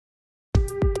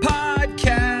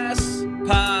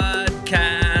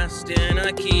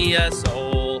Kia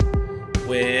Soul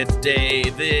with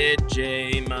David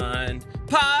J. Mund.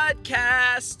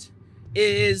 Podcast.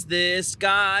 Is this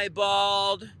guy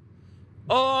bald?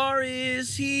 Or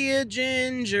is he a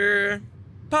ginger?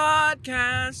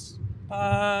 Podcast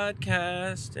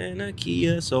in a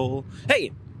Kia Soul.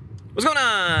 Hey, what's going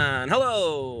on?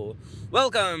 Hello.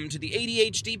 Welcome to the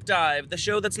A.D.H.Deep-Dive, the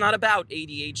show that's not about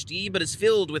ADHD, but is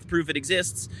filled with proof it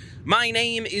exists. My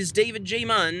name is David J.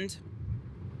 Mund,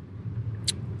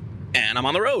 and I'm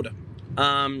on the road.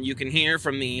 You can hear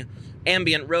from the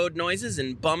ambient road noises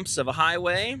and bumps of a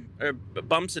highway, or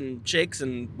bumps and shakes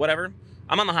and whatever.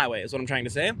 I'm on the highway is what I'm trying to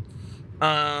say.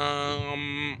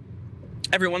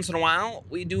 Every once in a while,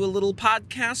 we do a little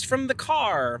podcast from the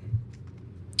car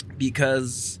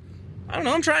because, I don't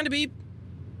know, I'm trying to be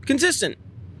consistent.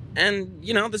 And,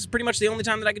 you know, this is pretty much the only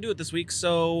time that I can do it this week,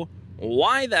 so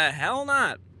why the hell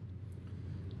not?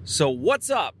 So what's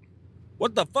up?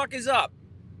 What the fuck is up?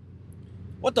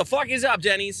 What the fuck is up,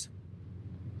 Denny's?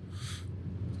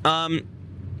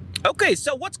 Okay,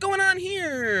 so what's going on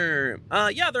here?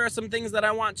 There are some things that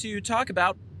I want to talk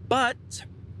about,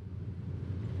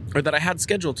 or that I had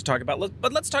scheduled to talk about.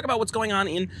 But let's talk about what's going on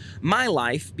in my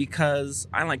life, because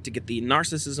I like to get the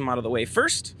narcissism out of the way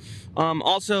first.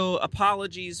 Also,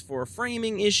 apologies for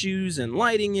framing issues and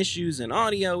lighting issues and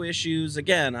audio issues.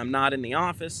 Again, I'm not in the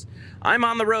office. I'm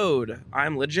on the road.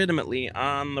 I'm legitimately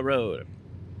on the road.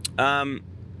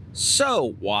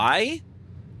 So why?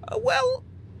 Well,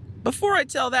 before I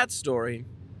tell that story,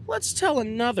 let's tell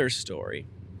another story.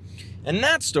 And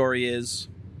that story is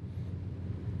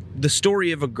the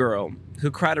story of a girl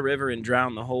who cried a river and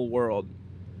drowned the whole world.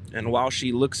 And while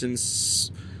she looks in...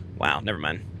 Wow, never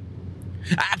mind.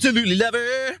 I absolutely love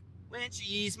her when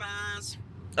she smiles.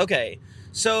 Okay,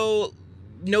 so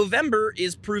November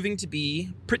is proving to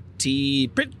be pretty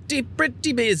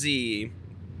busy.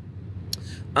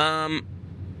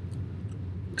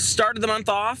 Started the month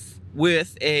off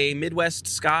with a Midwest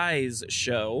Skies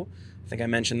show. I think I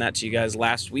mentioned that to you guys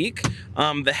last week.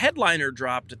 The headliner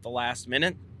dropped at the last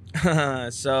minute. I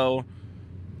say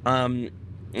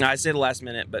the last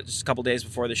minute, but just a couple days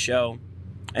before the show.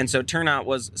 And so turnout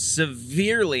was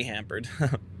severely hampered.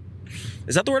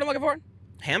 Is that the word I'm looking for?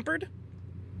 Hampered?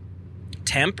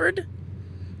 Tampered?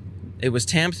 It was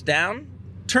tamped down.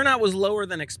 Turnout was lower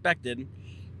than expected.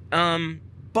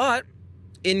 But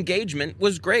engagement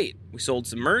was great. We sold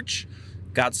some merch,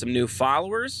 got some new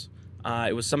followers.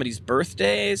 It was somebody's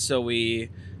birthday, so we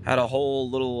had a whole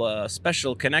little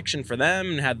special connection for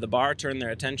them and had the bar turn their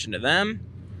attention to them.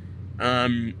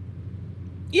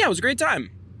 It was a great time.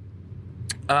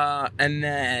 And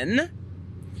then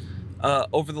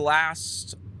over the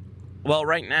last... Well,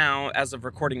 right now, as of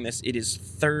recording this, it is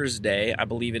Thursday. I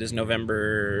believe it is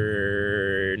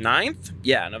November 9th.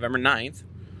 Yeah, November 9th.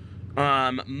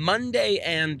 Monday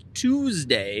and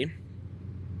Tuesday,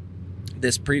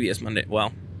 this previous Monday,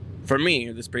 well, for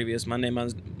me, this previous Monday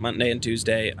and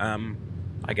Tuesday,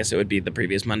 I guess it would be the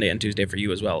previous Monday and Tuesday for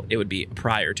you as well. It would be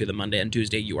prior to the Monday and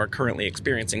Tuesday you are currently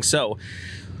experiencing. So,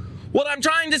 what I'm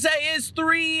trying to say is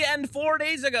 3 and 4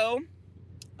 days ago,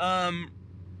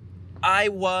 I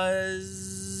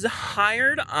was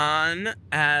hired on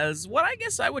as what I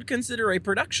guess I would consider a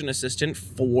production assistant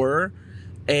for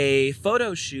a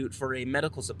photo shoot for a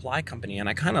medical supply company, and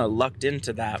I kind of lucked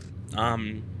into that.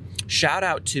 Shout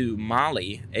out to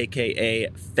Molly, aka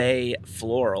Faye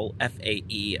Floral,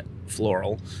 F-A-E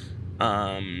Floral.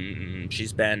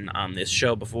 She's been on this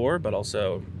show before, but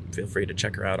also feel free to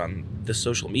check her out on the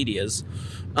social medias.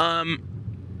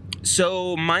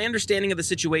 So my understanding of the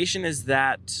situation is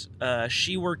that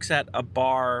she works at a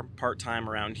bar part-time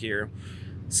around here.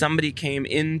 Somebody came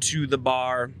into the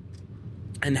bar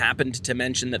and happened to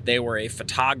mention that they were a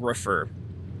photographer.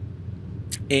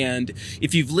 And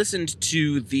if you've listened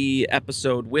to the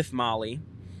episode with Molly,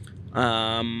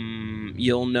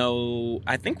 you'll know,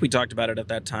 I think we talked about it at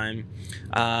that time.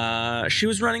 She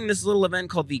was running this little event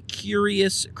called the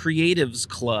Curious Creatives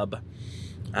Club.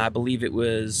 I believe it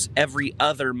was every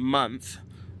other month.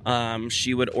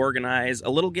 She would organize a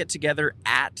little get-together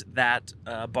at that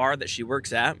bar that she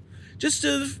works at, just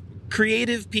of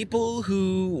creative people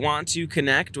who want to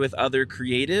connect with other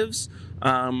creatives.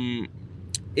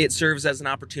 It serves as an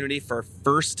opportunity for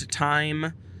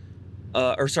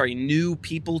new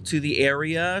people to the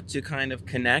area to kind of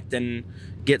connect and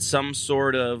get some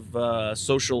sort of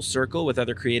social circle with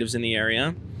other creatives in the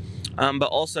area. But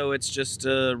also it's just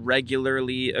a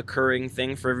regularly occurring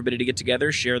thing for everybody to get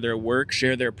together, share their work,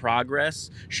 share their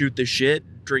progress, shoot the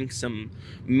shit, drink some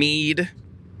mead,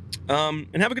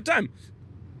 and have a good time.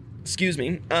 Excuse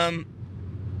me.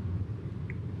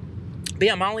 But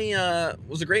yeah, Molly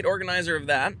was a great organizer of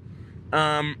that.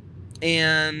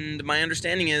 And my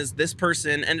understanding is this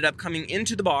person ended up coming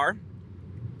into the bar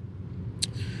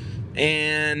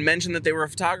and mentioned that they were a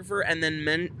photographer, and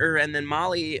then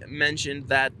Molly mentioned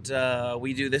that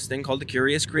we do this thing called the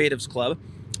Curious Creatives Club.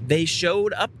 They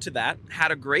showed up to that,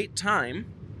 had a great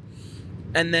time,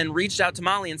 and then reached out to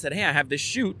Molly and said, hey, I have this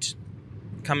shoot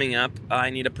coming up.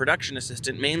 I need a production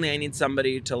assistant. Mainly I need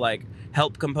somebody to like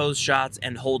help compose shots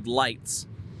and hold lights.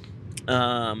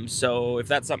 So if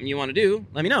that's something you want to do,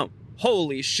 let me know.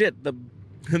 Holy shit,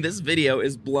 this video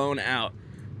is blown out.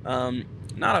 Not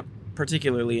a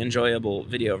particularly enjoyable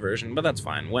video version, but that's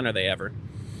fine. When are they ever?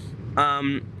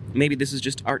 Maybe this is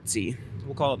just artsy.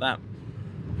 We'll call it that.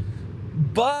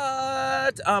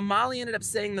 But Molly ended up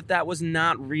saying that was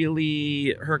not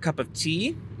really her cup of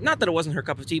tea. Not that it wasn't her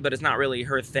cup of tea, but it's not really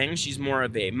her thing. She's more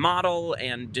of a model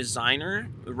and designer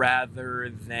rather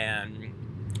than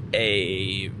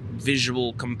a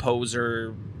visual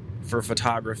composer for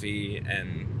photography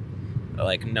and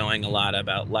like knowing a lot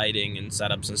about lighting and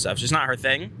setups and stuff. It's just not her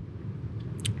thing.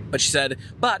 But she said,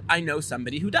 but I know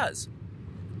somebody who does.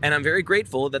 And I'm very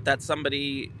grateful that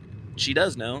somebody she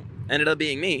does know ended up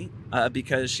being me,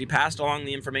 because she passed along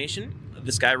the information.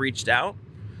 This guy reached out.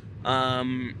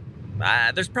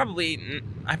 I probably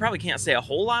can't say a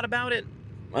whole lot about it.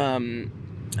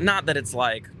 Not that it's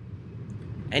like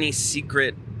any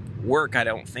secret work. I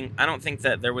don't think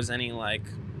that there was any like,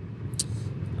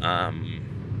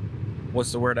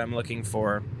 what's the word I'm looking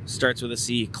for? Starts with a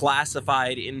C.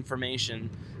 Classified information,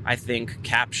 I think,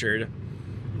 captured.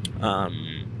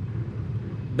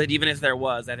 But even if there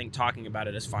was, I think talking about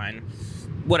it is fine.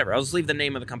 Whatever, I'll just leave the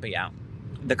name of the company out.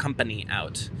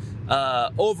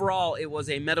 Overall, it was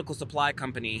a medical supply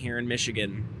company here in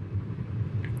Michigan,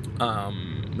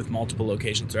 with multiple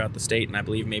locations throughout the state, and I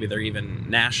believe maybe they're even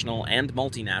national and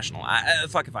multinational.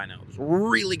 Fuck if I know. It was a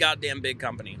really goddamn big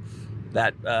company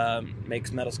that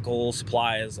makes medical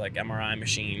supplies like MRI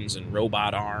machines and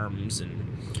robot arms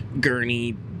and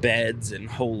gurney beds, and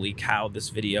holy cow, this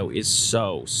video is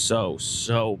so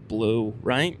blue,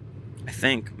 right? I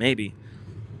think, maybe.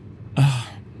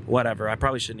 Whatever, I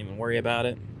probably shouldn't even worry about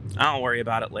it. I'll worry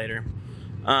about it later.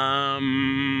 Fuck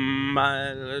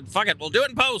it, we'll do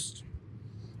it in post.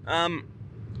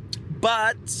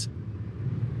 But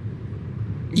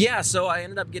yeah, so I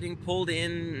ended up getting pulled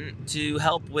in to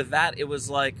help with that. It was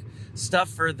like stuff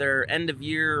for their end of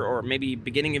year or maybe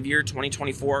beginning of year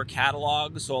 2024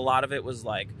 catalog. So a lot of it was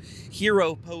like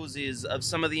hero poses of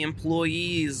some of the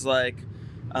employees, like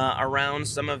around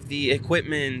some of the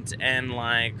equipment, and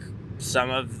like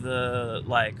some of the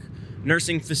like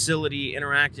nursing facility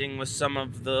interacting with some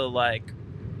of the like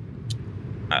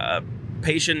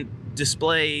patient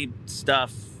display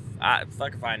stuff.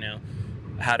 Fuck if I know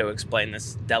how to explain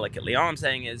this delicately. All I'm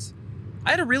saying is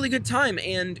I had a really good time,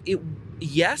 and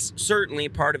yes, certainly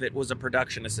part of it was a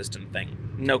production assistant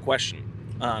thing. No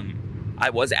question. I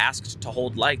was asked to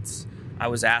hold lights. I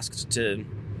was asked to,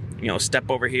 step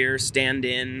over here, stand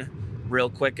in real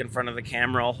quick in front of the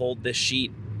camera, hold this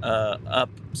sheet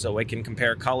up so I can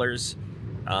compare colors,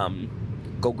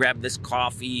 go grab this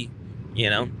coffee,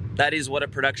 That is what a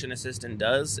production assistant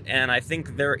does, and I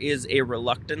think there is a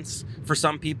reluctance for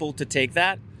some people to take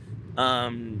that,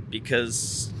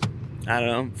 because, I don't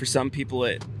know, for some people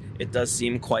it does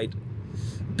seem quite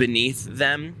beneath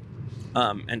them.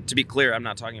 And to be clear, I'm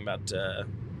not talking about,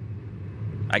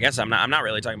 I guess I'm not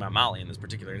really talking about Molly in this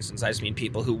particular instance. I just mean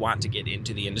people who want to get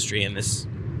into the industry in this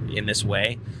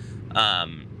way.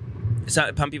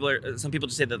 Some people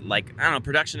just say that, like, I don't know,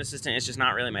 production assistant is just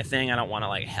not really my thing. I don't want to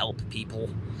like help people.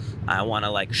 I want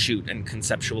to like shoot and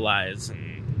conceptualize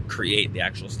and create the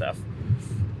actual stuff.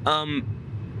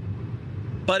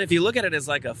 But if you look at it as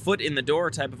like a foot in the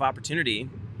door type of opportunity,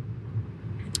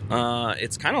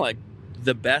 it's kind of like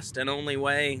the best and only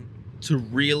way to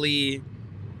really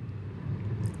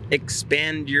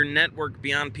expand your network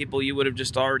beyond people you would have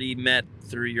just already met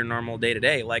through your normal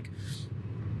day-to-day. Like,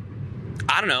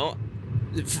 I don't know.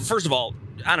 First of all,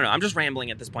 I don't know. I'm just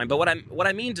rambling at this point. But what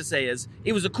I mean to say is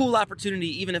it was a cool opportunity,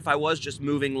 even if I was just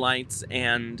moving lights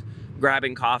and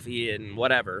grabbing coffee and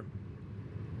whatever.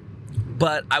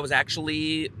 But I was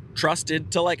actually trusted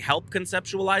to like help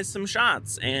conceptualize some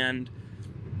shots, and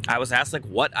I was asked like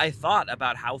what I thought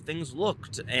about how things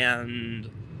looked. And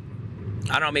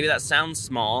I don't know, maybe that sounds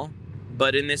small,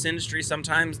 but in this industry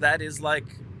sometimes that is like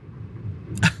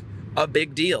a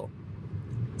big deal.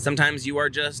 Sometimes you are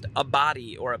just a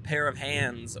body or a pair of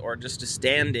hands or just a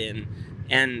stand-in,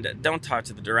 and don't talk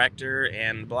to the director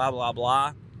and blah, blah,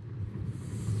 blah.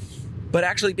 But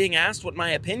actually being asked what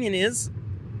my opinion is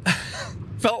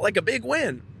felt like a big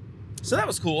win. So that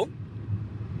was cool.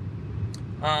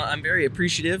 I'm very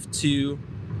appreciative to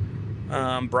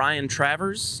Brian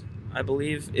Travers, I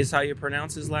believe is how you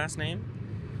pronounce his last name.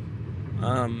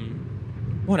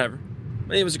 Whatever.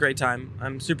 It was a great time.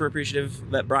 I'm super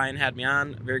appreciative that Brian had me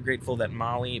on. Very grateful that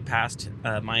Molly passed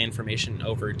my information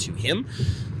over to him.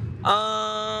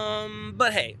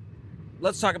 But hey,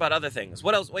 let's talk about other things.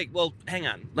 What else? Wait, well, hang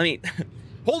on. Let me...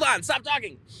 Hold on, stop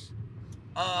talking!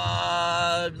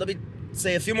 Let me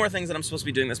say a few more things that I'm supposed to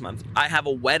be doing this month. I have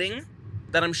a wedding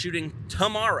that I'm shooting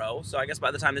tomorrow, so I guess by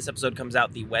the time this episode comes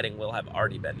out, the wedding will have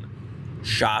already been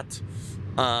shot.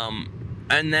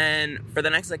 And then for the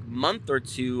next month or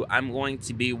two, I'm going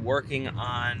to be working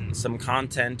on some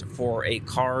content for a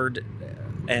card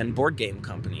and board game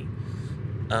company.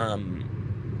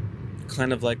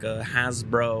 Kind of like a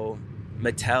Hasbro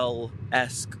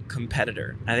Mattel-esque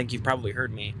competitor. I think you've probably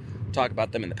heard me talk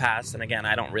about them in the past, and again,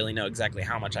 I don't really know exactly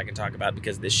how much I can talk about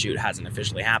because this shoot hasn't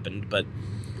officially happened, but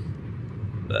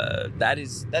that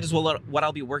is what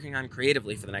I'll be working on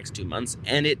creatively for the next 2 months,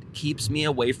 and it keeps me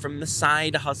away from the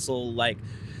side hustle like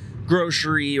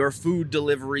grocery or food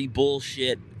delivery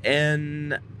bullshit,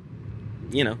 and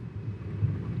ain't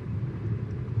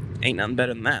nothing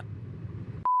better than that.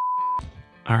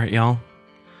 Alright, y'all.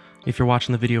 If you're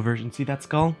watching the video version, see that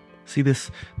skull? See this?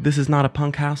 This is not a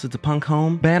punk house, it's a punk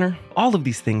home banner. All of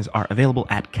these things are available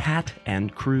at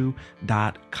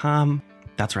catandcrew.com.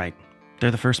 That's right. They're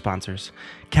the first sponsors.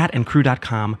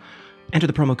 Catandcrew.com. Enter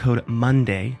the promo code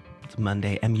MONDAY. It's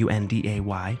Monday,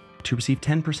 MUNDAY, to receive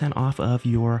 10% off of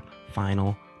your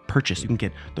final purchase. You can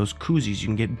get those koozies, you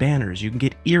can get banners, you can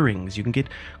get earrings, you can get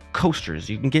coasters,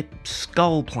 you can get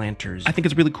skull planters. I think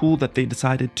it's really cool that they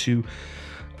decided to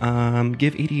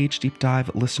give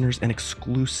A.D.H.Deep-Dive listeners an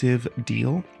exclusive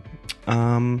deal.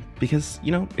 Because,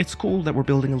 it's cool that we're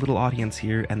building a little audience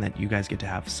here and that you guys get to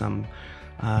have some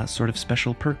sort of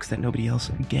special perks that nobody else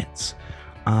gets.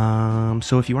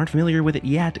 So if you aren't familiar with it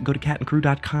yet, go to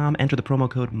catandcrew.com, enter the promo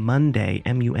code MONDAY,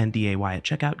 MUNDAY at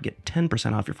checkout, get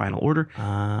 10% off your final order.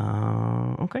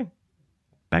 Okay,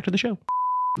 back to the show.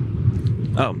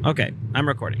 Oh, okay, I'm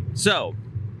recording. So,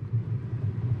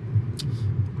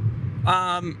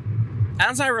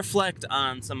 as I reflect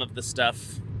on some of the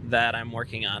stuff that I'm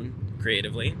working on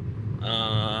creatively,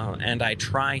 and I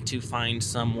try to find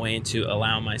some way to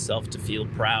allow myself to feel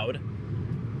proud,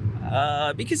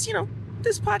 because,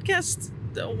 this podcast,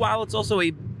 while it's also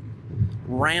a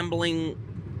rambling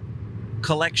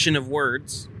collection of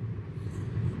words,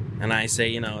 and I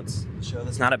say, it's a show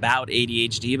that's not about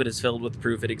ADHD, but is filled with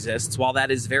proof it exists, while that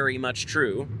is very much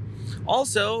true,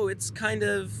 also, it's kind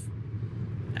of,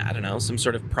 I don't know, some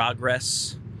sort of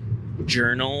progress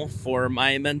journal for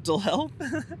my mental health.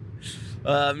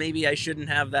 Maybe I shouldn't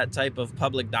have that type of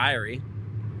public diary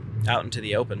out into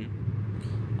the open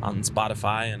on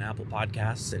Spotify and Apple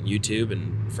Podcasts and YouTube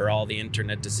and for all the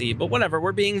internet to see. But whatever,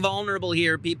 we're being vulnerable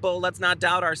here, people. Let's not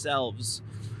doubt ourselves.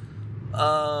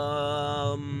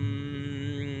 And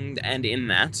in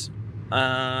that,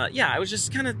 I was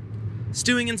just kind of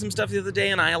stewing in some stuff the other day,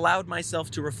 and I allowed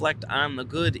myself to reflect on the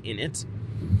good in it.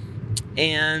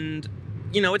 And,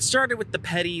 it started with the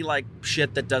petty,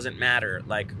 shit that doesn't matter.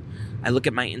 I look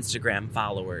at my Instagram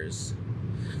followers,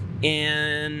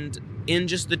 and in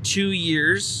just the 2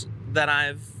 years that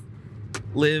I've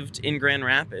lived in Grand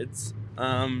Rapids,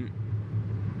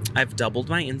 I've doubled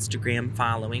my Instagram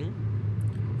following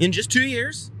in just 2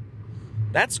 years.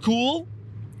 That's cool,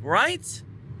 right?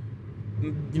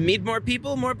 You meet more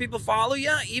people follow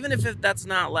you, even if that's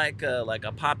not like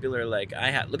a popular, look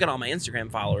at all my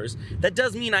Instagram followers. That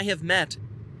does mean I have met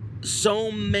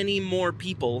so many more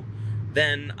people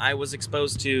than I was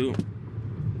exposed to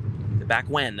back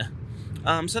when.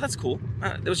 So that's cool.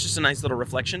 It was just a nice little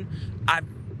reflection.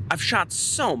 I've shot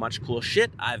so much cool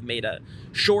shit. I've made a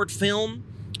short film.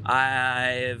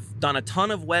 I've done a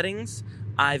ton of weddings.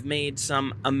 I've made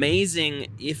some amazing,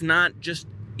 if not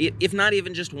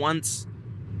even just once,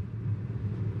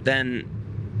 then,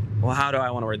 well, how do I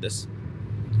want to word this?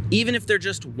 Even if they're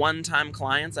just one-time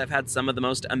clients, I've had some of the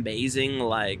most amazing,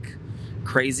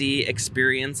 crazy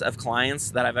experience of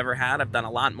clients that I've ever had. I've done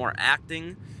a lot more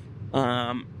acting.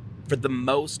 For the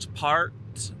most part,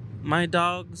 my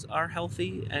dogs are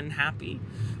healthy and happy.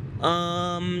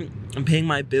 I'm paying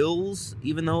my bills,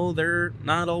 even though they're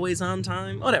not always on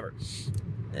time. Whatever.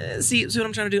 See what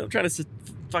I'm trying to do? I'm trying to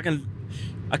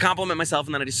I compliment myself,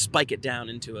 and then I just spike it down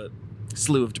into a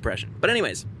slew of depression. But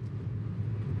anyways,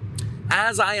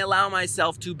 as I allow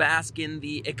myself to bask in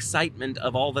the excitement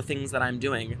of all the things that I'm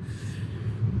doing,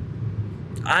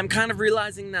 I'm kind of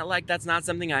realizing that, that's not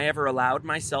something I ever allowed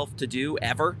myself to do,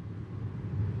 ever.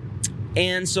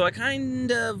 And so I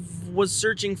kind of was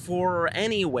searching for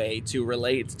any way to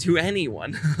relate to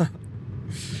anyone.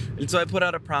 And so I put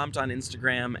out a prompt on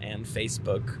Instagram and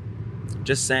Facebook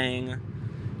just saying,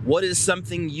 what is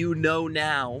something you know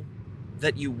now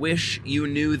that you wish you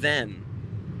knew then?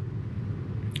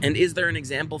 And is there an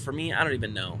example for me? I don't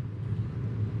even know.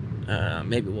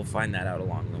 Maybe we'll find that out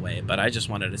along the way, but I just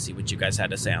wanted to see what you guys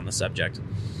had to say on the subject.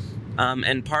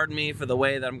 And pardon me for the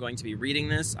way that I'm going to be reading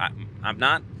this. I'm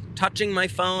not touching my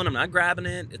phone. I'm not grabbing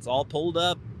it. It's all pulled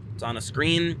up. It's on a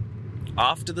screen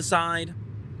off to the side.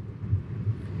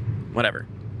 Whatever.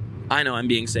 I know I'm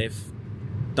being safe.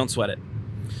 Don't sweat it.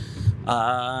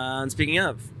 And speaking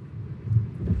of,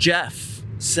 Jeff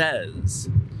says,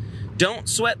 don't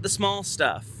sweat the small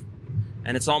stuff.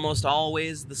 And it's almost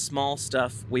always the small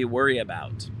stuff we worry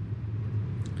about.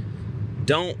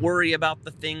 Don't worry about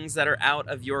the things that are out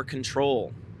of your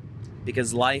control,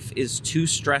 because life is too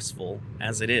stressful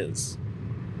as it is.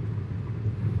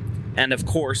 And of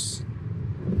course,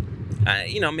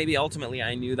 maybe ultimately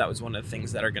I knew that was one of the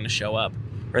things that are going to show up,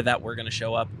 or that were going to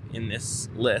show up in this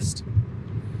list.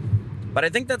 But I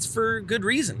think that's for good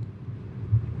reason.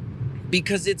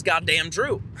 Because it's goddamn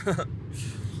true.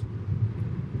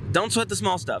 Don't sweat the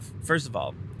small stuff, first of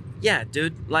all. Yeah,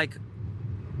 dude,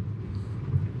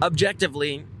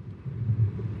 objectively,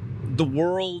 the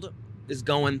world is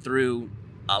going through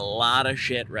a lot of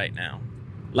shit right now.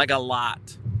 A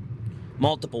lot.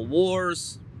 Multiple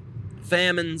wars,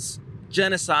 famines,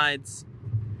 genocides,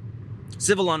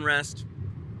 civil unrest,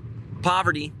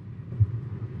 poverty.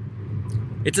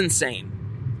 It's insane.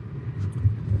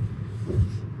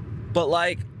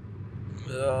 But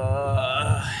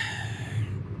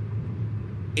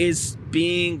is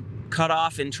being cut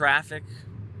off in traffic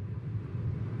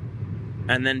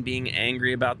and then being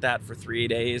angry about that for 3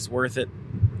 days worth it?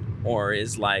 Or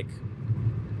is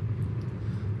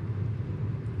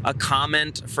a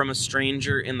comment from a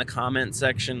stranger in the comment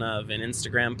section of an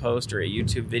Instagram post or a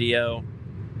YouTube video,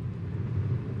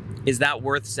 is that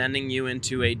worth sending you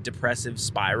into a depressive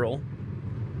spiral?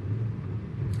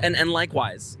 And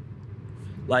likewise,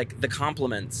 the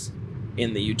compliments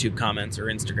in the YouTube comments or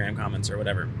Instagram comments or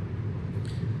whatever.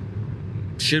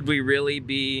 Should we really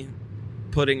be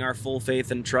putting our full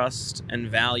faith and trust and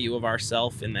value of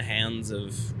ourself in the hands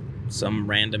of some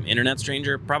random internet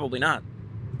stranger? Probably not,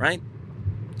 right?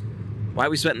 Why are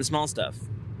we sweating the small stuff?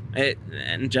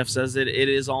 And Jeff says it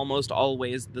is almost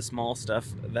always the small stuff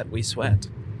that we sweat.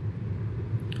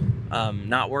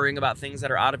 Not worrying about things that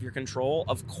are out of your control.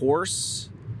 Of course,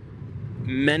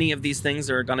 many of these things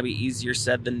are going to be easier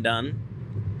said than done.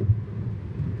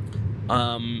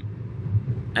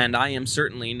 And I am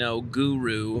certainly no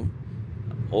guru,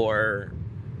 or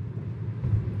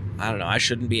I don't know, I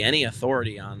shouldn't be any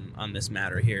authority on this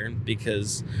matter here,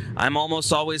 because I'm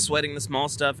almost always sweating the small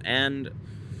stuff and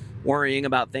worrying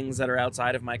about things that are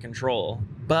outside of my control.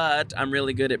 But I'm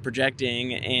really good at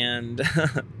projecting and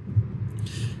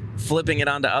flipping it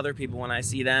onto other people when I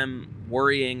see them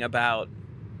worrying about,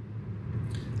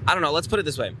 I don't know, let's put it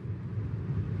this way.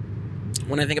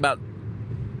 When I think about,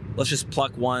 let's just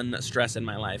pluck one stress in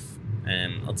my life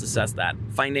and let's assess that.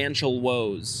 Financial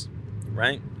woes,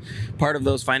 right? Part of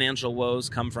those financial woes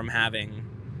come from having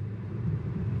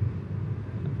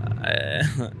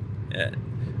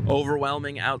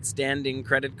overwhelming outstanding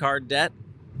credit card debt,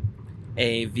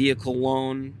 a vehicle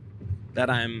loan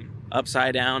that I'm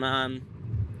upside down on,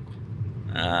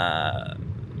 a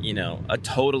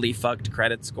totally fucked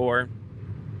credit score.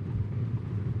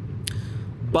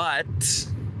 But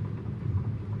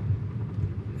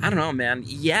I don't know, man.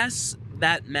 Yes,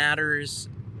 that matters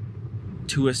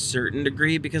to a certain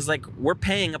degree, because we're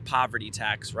paying a poverty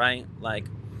tax, right?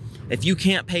 If you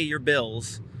can't pay your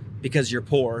bills because you're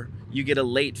poor, you get a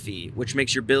late fee, which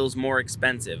makes your bills more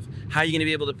expensive. How are you going to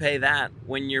be able to pay that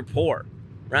when you're poor,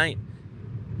 right?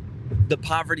 The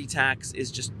poverty tax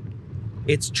is just,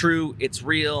 it's true, it's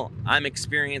real, I'm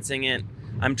experiencing it.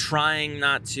 I'm trying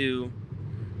not to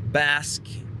bask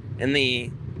in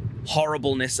the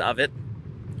horribleness of it,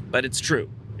 but it's true.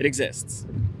 It exists.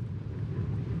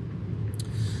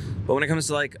 But when it comes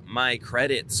to my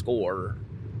credit score,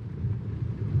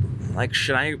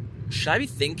 should I be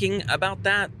thinking about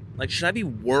that? Should I be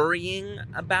worrying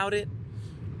about it?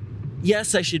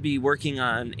 Yes, I should be working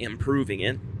on improving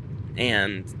it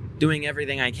and doing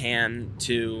everything I can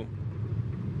to,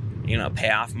 pay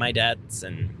off my debts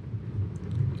and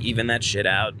even that shit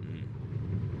out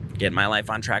and get my life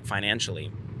on track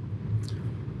financially.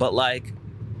 But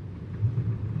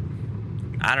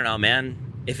I don't know, man.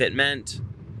 If it meant,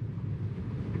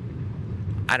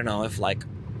 I don't know, if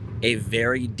a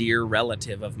very dear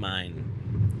relative of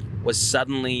mine was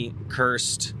suddenly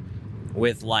cursed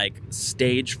with like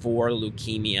stage 4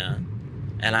 leukemia,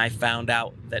 and I found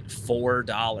out that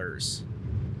 $4,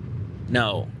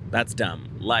 no, that's dumb,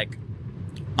 like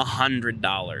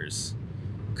 $100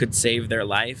 could save their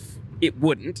life, it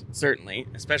wouldn't, certainly,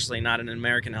 especially not in an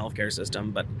American healthcare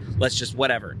system, but let's just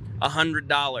whatever.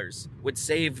 $100 would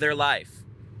save their life.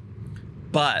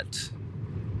 But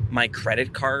my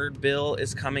credit card bill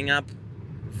is coming up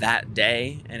that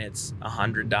day, and it's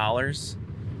 $100.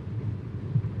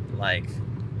 Like,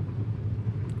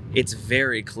 it's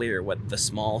very clear what the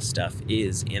small stuff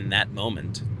is in that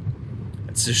moment.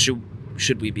 So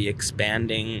should we be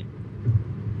expanding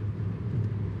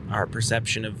our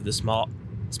perception of the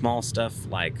small stuff?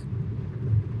 Like,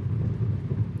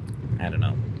 I don't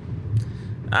know.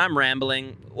 I'm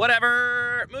rambling.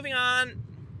 Whatever. Moving on.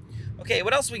 Okay,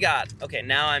 what else we got? Okay,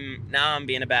 now I'm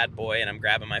being a bad boy and I'm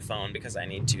grabbing my phone because I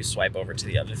need to swipe over to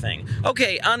the other thing.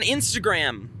 Okay, on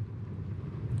Instagram,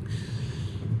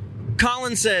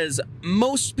 Colin says,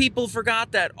 most people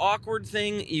forgot that awkward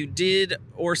thing you did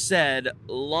or said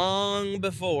long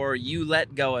before you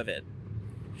let go of it.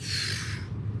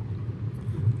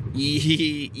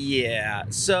 Yeah,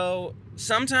 so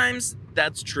sometimes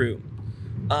that's true.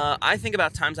 I think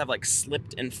about times I've like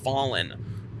slipped and fallen,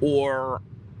 or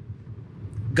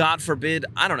God forbid,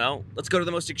 I don't know, let's go to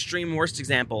the most extreme worst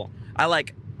example. I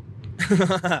like,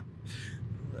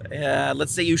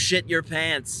 let's say you shit your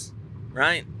pants,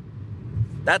 right?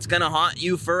 That's gonna haunt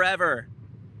you forever,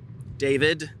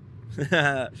 David.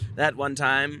 That one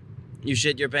time you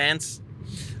shit your pants.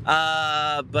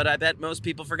 But I bet most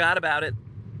people forgot about it.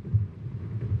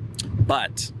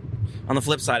 But on the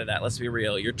flip side of that, let's be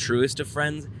real. Your truest of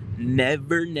friends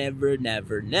never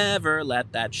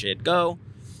let that shit go.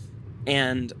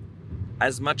 And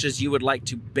as much as you would like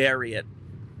to bury it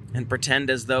and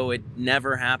pretend as though it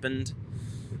never happened,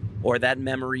 or that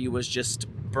memory was just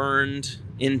burned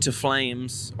into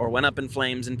flames or went up in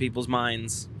flames in people's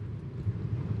minds,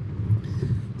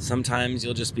 sometimes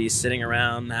you'll just be sitting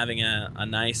around having a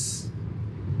nice,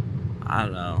 I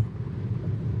don't know,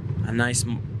 a nice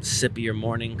sip of your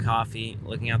morning coffee,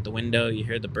 looking out the window, you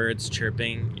hear the birds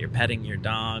chirping, you're petting your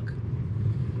dog,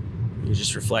 you're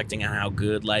just reflecting on how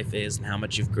good life is and how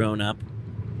much you've grown up.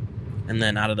 And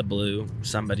then out of the blue,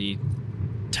 somebody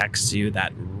texts you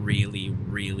that really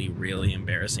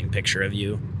embarrassing picture of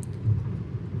you.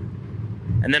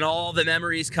 And then all the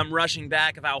memories come rushing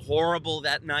back of how horrible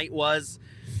that night was.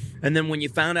 And then when you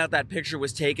found out that picture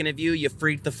was taken of you, you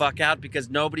freaked the fuck out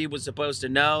because nobody was supposed to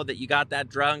know that you got that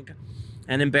drunk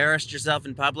and embarrassed yourself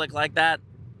in public like that.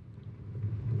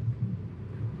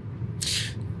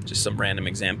 Just some random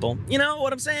example. You know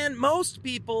what I'm saying? Most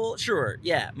people, sure,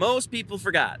 yeah, most people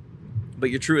forgot.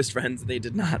 But your truest friends, they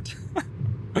did not.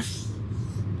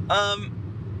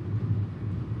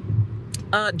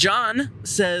 John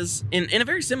says, in a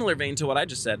very similar vein to what I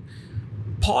just said,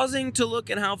 pausing to look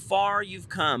at how far you've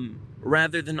come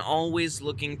rather than always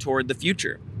looking toward the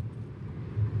future.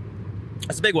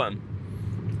 That's a big one.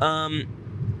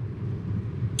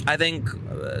 I think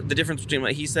the difference between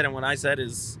what he said and what I said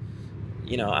is,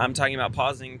 you know, I'm talking about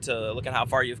pausing to look at how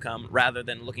far you've come rather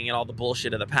than looking at all the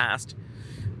bullshit of the past.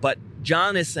 But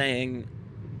John is saying,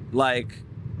 like,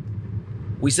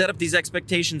 we set up these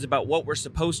expectations about what we're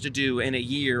supposed to do in a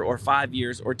year or 5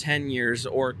 years or 10 years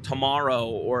or tomorrow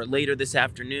or later this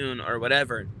afternoon or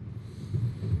whatever.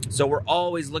 So we're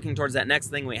always looking towards that next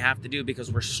thing we have to do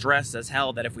because we're stressed as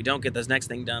hell that if we don't get this next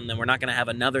thing done, then we're not going to have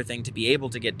another thing to be able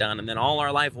to get done. And then all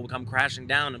our life will come crashing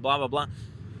down and blah, blah, blah.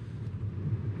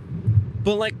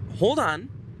 But like, hold on,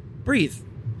 breathe,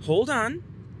 hold on.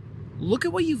 Look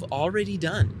at what you've already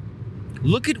done.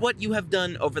 Look at what you have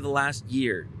done over the last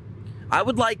year. I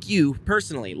would like you,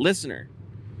 personally, listener,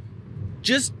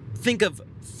 just think of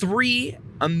 3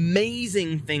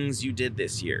 amazing things you did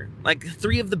this year. Like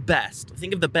 3 of the best.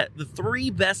 Think of the 3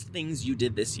 best things you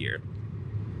did this year.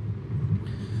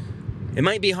 It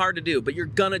might be hard to do, but you're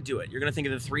gonna do it. You're gonna think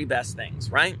of the 3 best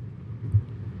things, right?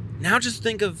 Now just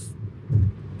think of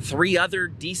 3 other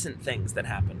decent things that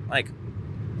happened. Like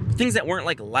things that weren't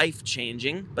like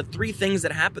life-changing, but 3 things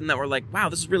that happened that were like, wow,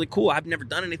 this is really cool. I've never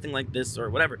done anything like this or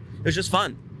whatever. It was just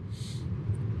fun.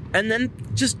 And then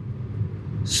just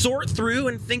sort through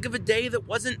and think of a day that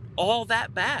wasn't all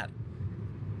that bad.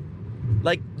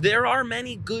 Like, there are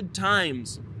many good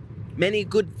times, many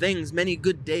good things, many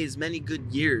good days, many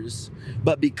good years.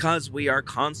 But because we are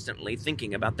constantly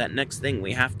thinking about that next thing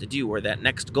we have to do, or that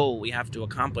next goal we have to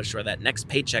accomplish, or that next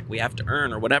paycheck we have to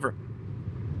earn, or whatever,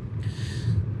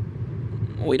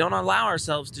 we don't allow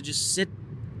ourselves to just sit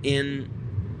in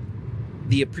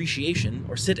the appreciation,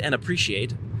 or sit and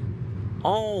appreciate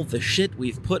all the shit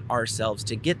we've put ourselves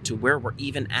to get to where we're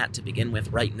even at to begin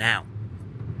with right now.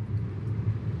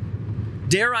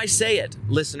 Dare I say it,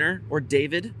 listener, or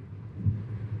David,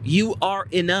 you are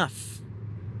enough.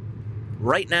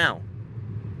 Right now.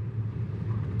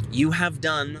 You have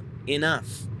done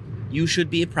enough. You should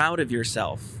be proud of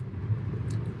yourself.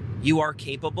 You are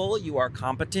capable, you are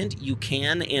competent, you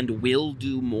can and will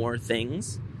do more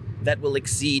things that will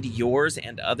exceed yours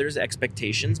and others'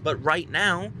 expectations. But right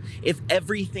now, if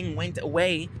everything went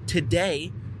away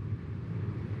today,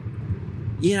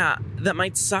 yeah, that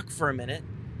might suck for a minute,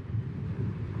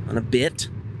 on a bit,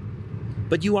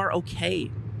 but you are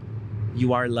okay.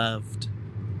 You are loved.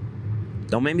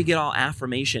 Don't make me get all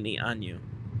affirmation-y on you.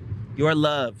 You are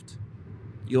loved.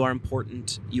 You are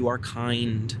important. You are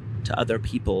kind to other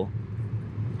people.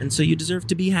 And so you deserve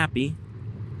to be happy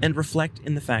and reflect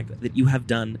in the fact that you have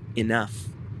done enough.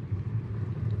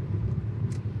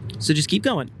 So just keep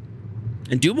going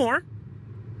and do more.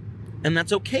 And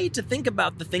that's okay to think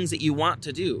about the things that you want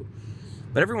to do.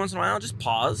 But every once in a while, just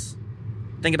pause.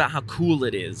 Think about how cool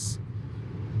it is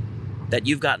that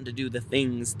you've gotten to do the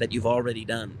things that you've already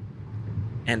done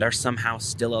and are somehow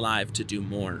still alive to do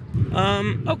more.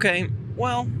 Okay,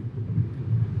 well,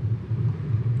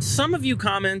 some of you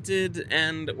commented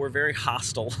and were very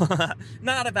hostile.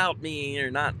 Not about me or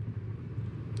not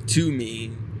to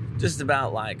me, just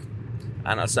about I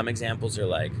don't know, some examples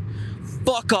are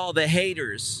fuck all the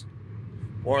haters.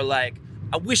 Or I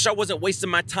wish I wasn't wasting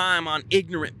my time on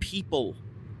ignorant people.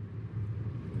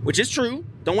 Which is true.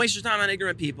 Don't waste your time on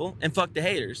ignorant people and fuck the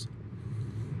haters.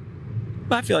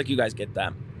 But I feel like you guys get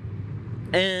that.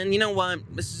 And you know what?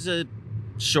 This is a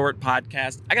short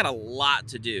podcast. I got a lot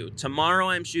to do. Tomorrow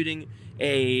I'm shooting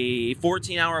a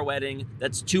 14-hour wedding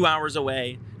that's 2 hours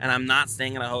away, and I'm not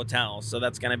staying in a hotel. So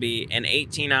that's going to be an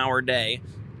 18-hour day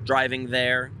driving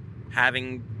there,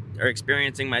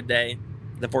 experiencing my day,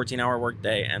 the 14-hour work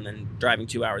day, and then driving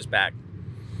 2 hours back.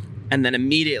 And then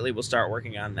immediately we'll start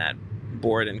working on that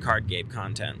board and card game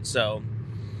content. So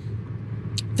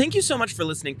thank you so much for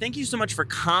listening. Thank you so much for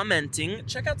commenting.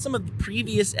 Check out some of the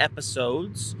previous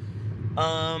episodes.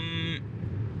 What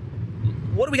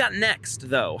do we got next,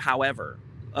 though? However,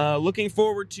 looking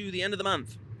forward to the end of the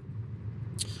month.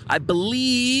 I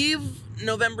believe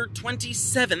November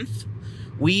 27th,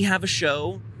 we have a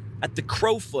show at the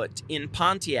Crowfoot in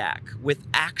Pontiac with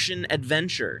Action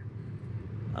Adventure.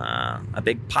 A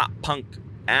big pop punk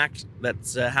act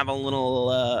that's having a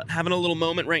little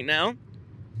moment right now.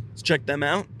 Let's check them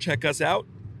out. Check us out.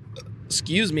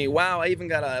 Excuse me. Wow, I even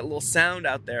got a little sound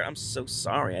out there. I'm so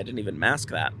sorry. I didn't even mask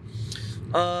that.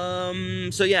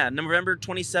 So yeah, November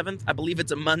 27th, I believe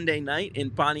it's a Monday night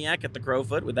in Pontiac at the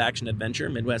Crowfoot with Action Adventure,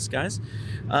 Midwest guys.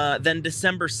 Then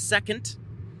December 2nd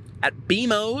at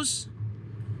BMO's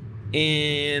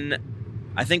in,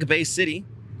 I think, Bay City.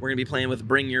 We're going to be playing with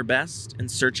Bring Your Best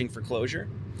and Searching for Closure.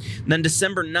 And then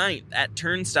December 9th at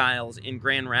Turnstiles in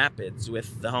Grand Rapids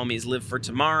with the homies Live for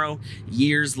Tomorrow,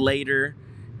 Years Later,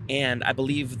 and I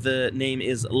believe the name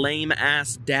is Lame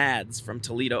Ass Dads from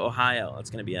Toledo, Ohio. It's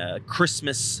going to be an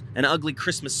ugly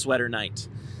Christmas sweater night.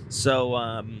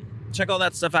 So check all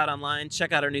that stuff out online.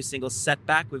 Check out our new single,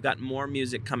 Setback. We've got more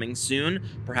music coming soon,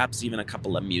 perhaps even a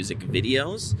couple of music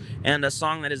videos, and a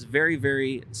song that is very,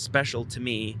 very special to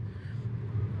me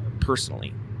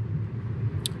personally.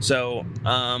 So,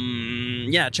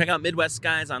 check out Midwest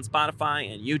Guys on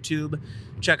Spotify and YouTube.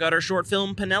 Check out our short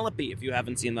film, Penelope, if you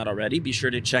haven't seen that already. Be sure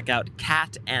to check out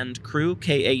Cat and Crew,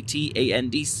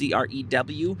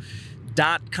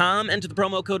 KATANDCREW.com. Enter the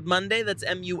promo code Monday, that's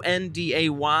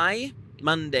MUNDAY,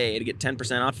 Monday, to get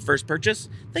 10% off your first purchase.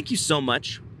 Thank you so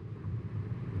much.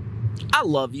 I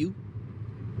love you.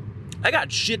 I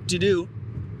got shit to do.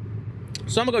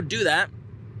 So I'm going to go do that.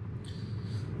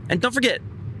 And don't forget,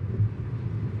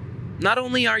 not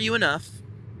only are you enough,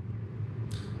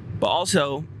 but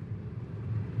also,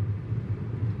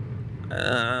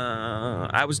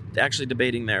 I was actually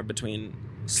debating there between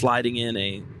sliding in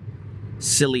a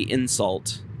silly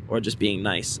insult or just being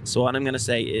nice. So what I'm going to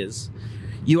say is,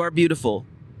 you are beautiful.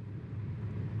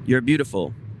 You're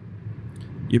beautiful.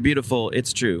 You're beautiful.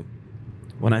 It's true.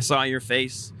 When I saw your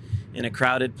face in a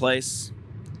crowded place,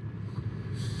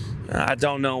 I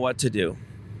don't know what to do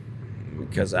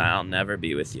because I'll never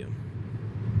be with you.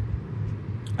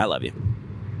 I love you.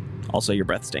 Also, your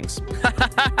breath stinks.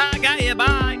 Got you.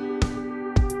 Bye.